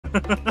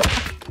Wait,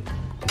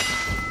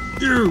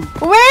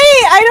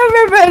 I don't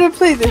remember how to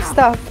play this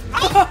stuff.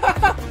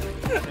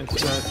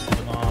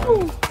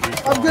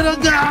 I'm gonna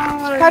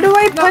die! How do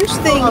I punch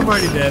things? I'm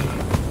already dead.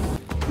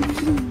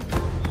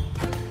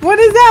 What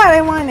is that?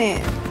 I want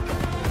it.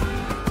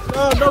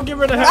 No, don't get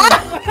rid of him.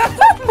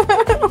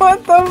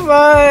 What the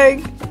fuck?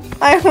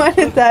 I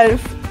wanted that.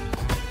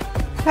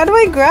 How do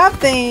I grab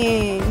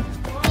things?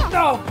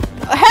 No!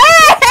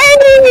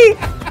 Hey!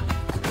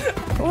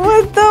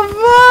 What the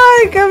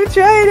fuck? I'm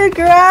trying to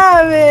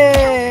grab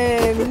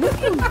it.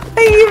 I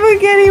keep on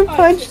getting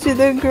punched to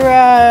the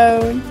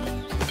ground.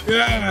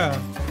 Yeah!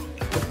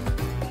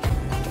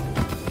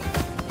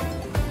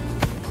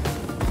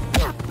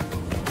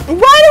 Why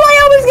do I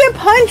always get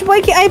punched?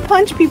 Why can't I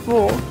punch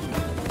people?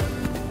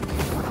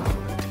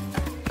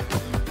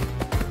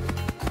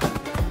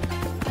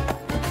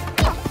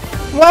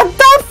 What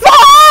the fuck?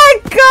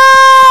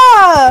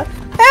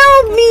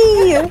 Help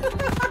me!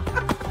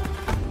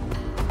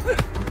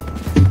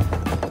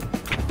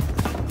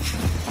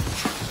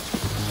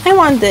 I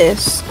want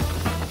this.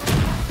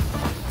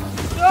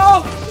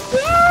 No!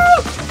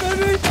 No!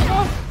 Baby, no!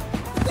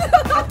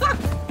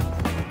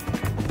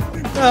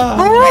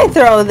 How do I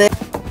throw this?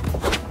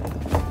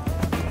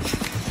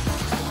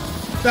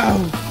 No!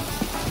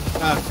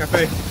 Ah,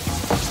 cafe.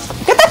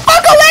 Get the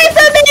fuck away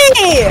from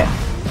me!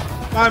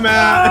 Bye,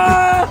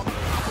 Matt!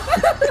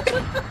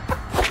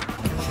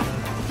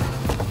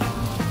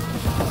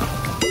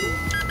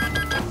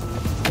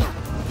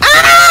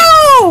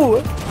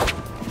 Ow!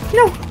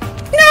 No!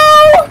 No!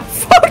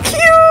 Fuck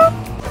you!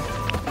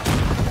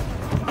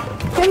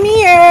 Come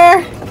here!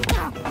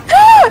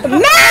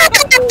 Matt!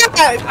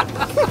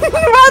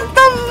 What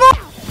the fuck?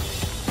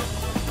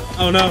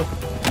 Oh no!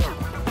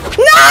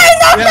 No!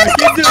 No! Yeah,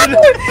 keep doing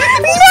it!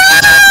 No!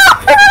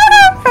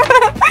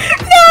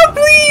 No,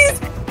 please!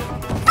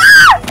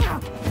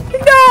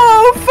 No!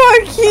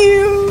 Fuck you!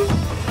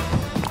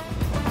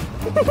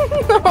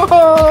 No!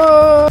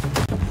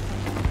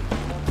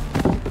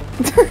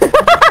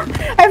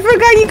 I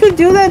forgot you could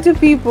do that to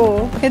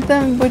people. Hit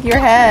them with your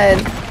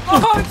head.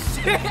 Oh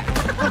shit!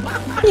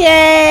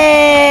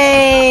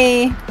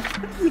 Yay!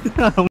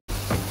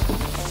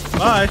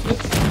 Bye!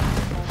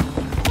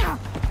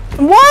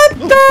 What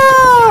the?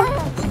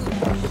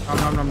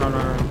 No.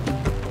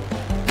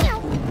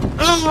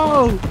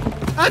 Oh!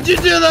 How'd you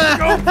do that?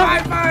 Go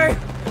bye!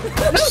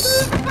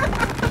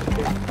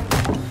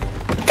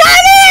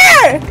 Come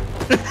here!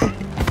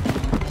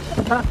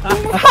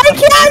 I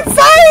can't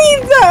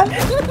fight!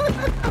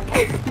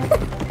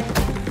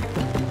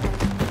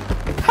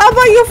 How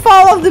about you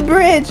fall off the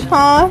bridge,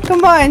 huh?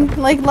 Come on,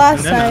 like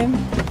last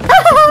time.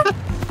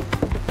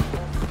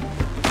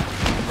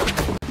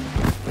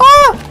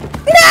 Oh!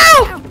 No!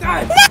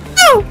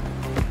 No!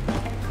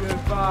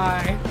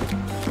 Goodbye.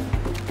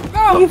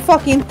 You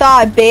fucking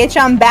thought, bitch.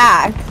 I'm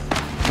back.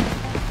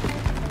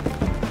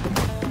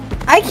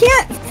 I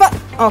can't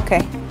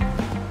okay.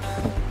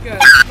 Good.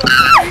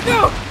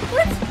 No!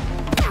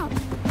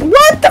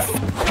 What the f-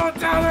 Go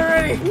down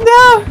already!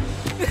 No!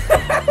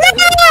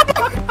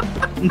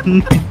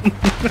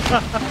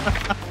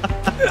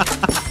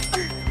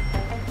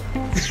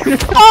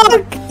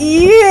 Fuck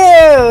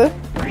you!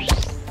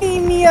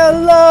 Leave me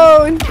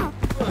alone!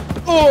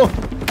 Oh!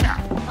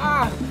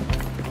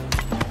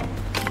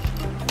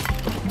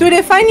 Dude,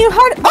 if I knew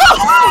how to-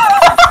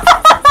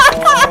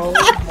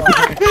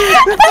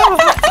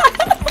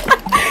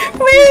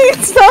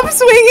 Wait, stop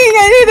swinging!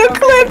 I need to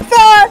clip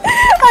that!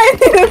 I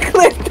need to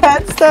clip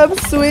that! Stop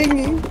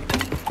swinging!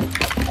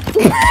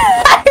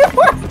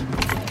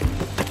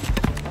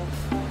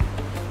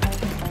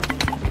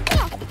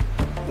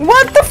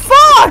 What the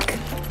fuck?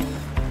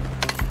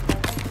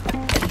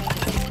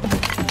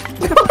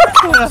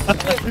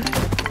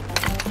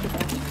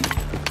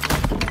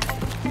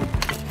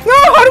 No,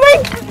 how do I?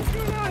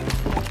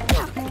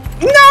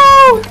 No!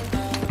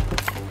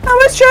 I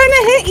was trying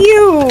to hit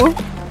you!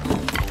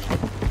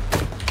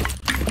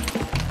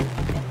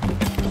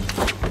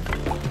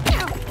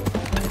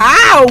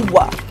 Ow!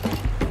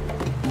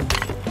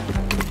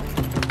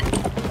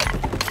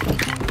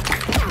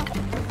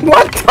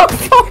 What the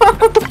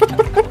fuck?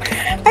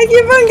 I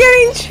keep on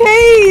getting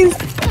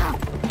chased!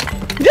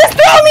 Just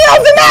throw me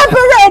off the map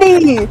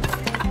already!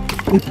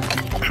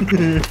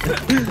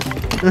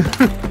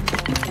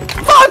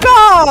 Fuck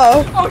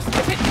off! Oh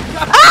shit!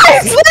 I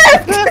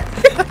slipped!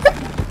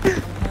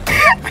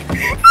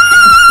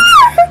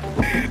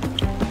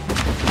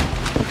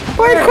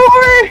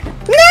 Parkour!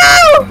 No!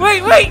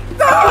 Wait!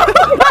 No!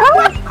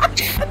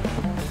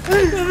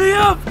 Let me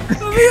up!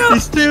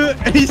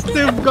 He's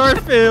too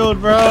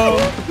Garfield, bro.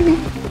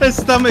 His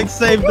stomach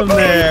saved him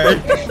there.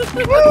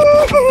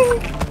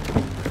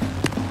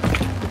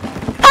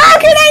 How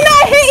can I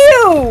not hit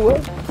you?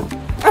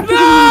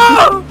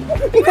 No!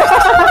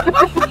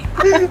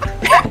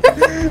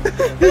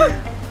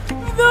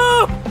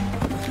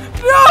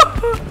 No!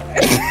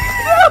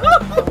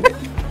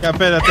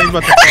 Cafe, that thing's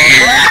about to fall.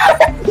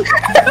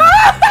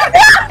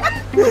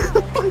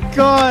 Oh my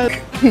god!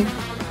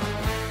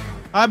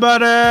 Hi,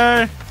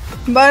 Butter!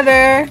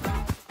 Butter.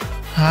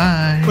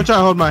 Hi. We'll try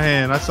to hold my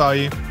hand. I saw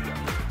you.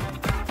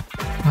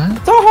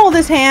 What? Don't hold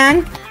his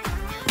hand.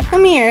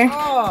 Come here.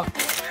 Oh.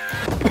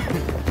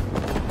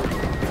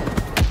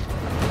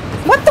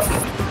 What the f—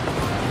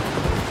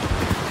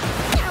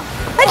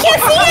 I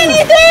can't see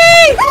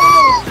anything!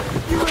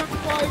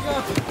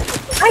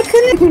 I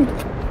couldn't—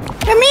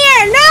 Come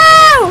here!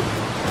 No!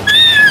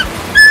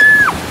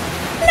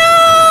 No!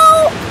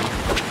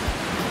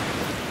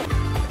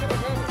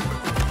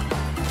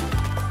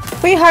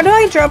 Wait, how do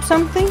I drop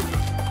something?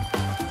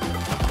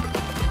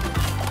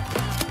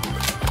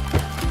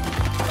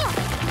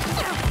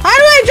 How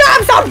do I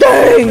drop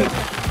something?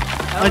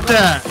 Like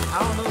that. I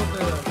don't know what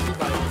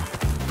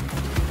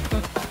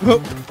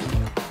the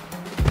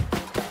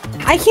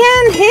I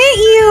can't hit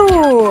you!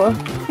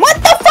 What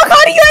the fuck?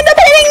 How do you end up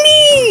hitting me?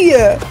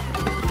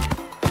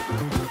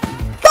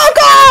 Fuck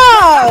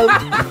off!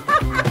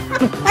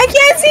 I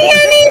can't see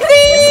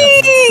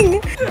anything!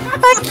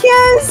 I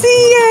can't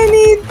see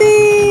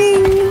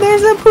anything!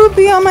 There's a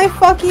poopy on my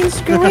fucking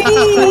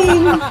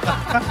screen!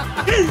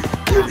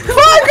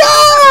 Fuck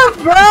off,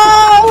 bro!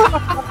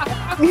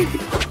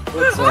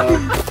 What's up?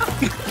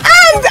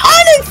 I'm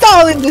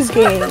uninstalling this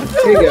game!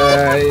 Hey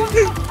guys.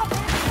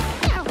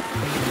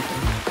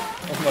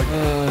 No!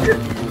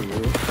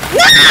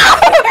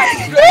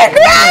 He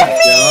grabbed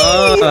me!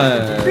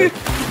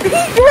 He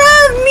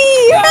grabbed me!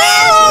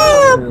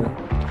 Help!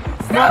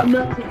 Stop! No!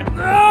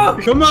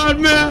 Come on,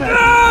 man! No!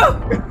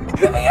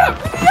 Give me up!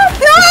 Give me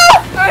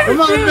up! No!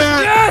 Come on,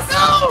 man! Yes!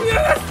 No!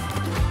 Yes!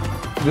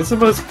 This is the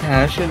most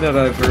passionate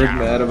I've heard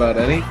Matt about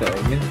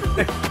anything.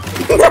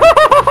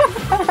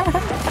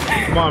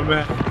 Come on,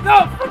 man.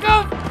 No! Fuck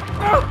off!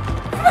 No!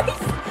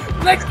 Please!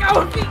 Let go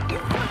of me!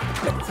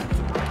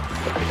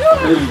 No!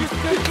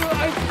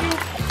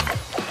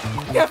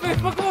 Yeah, man,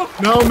 fuck off!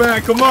 No,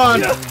 man, come on!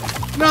 Yeah.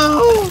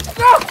 No!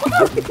 No!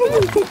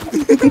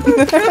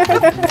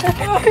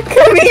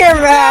 Come here,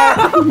 Matt!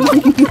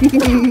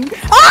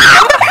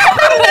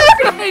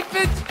 Hey,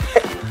 bitch!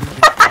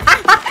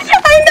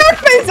 I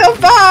knocked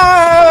myself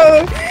out!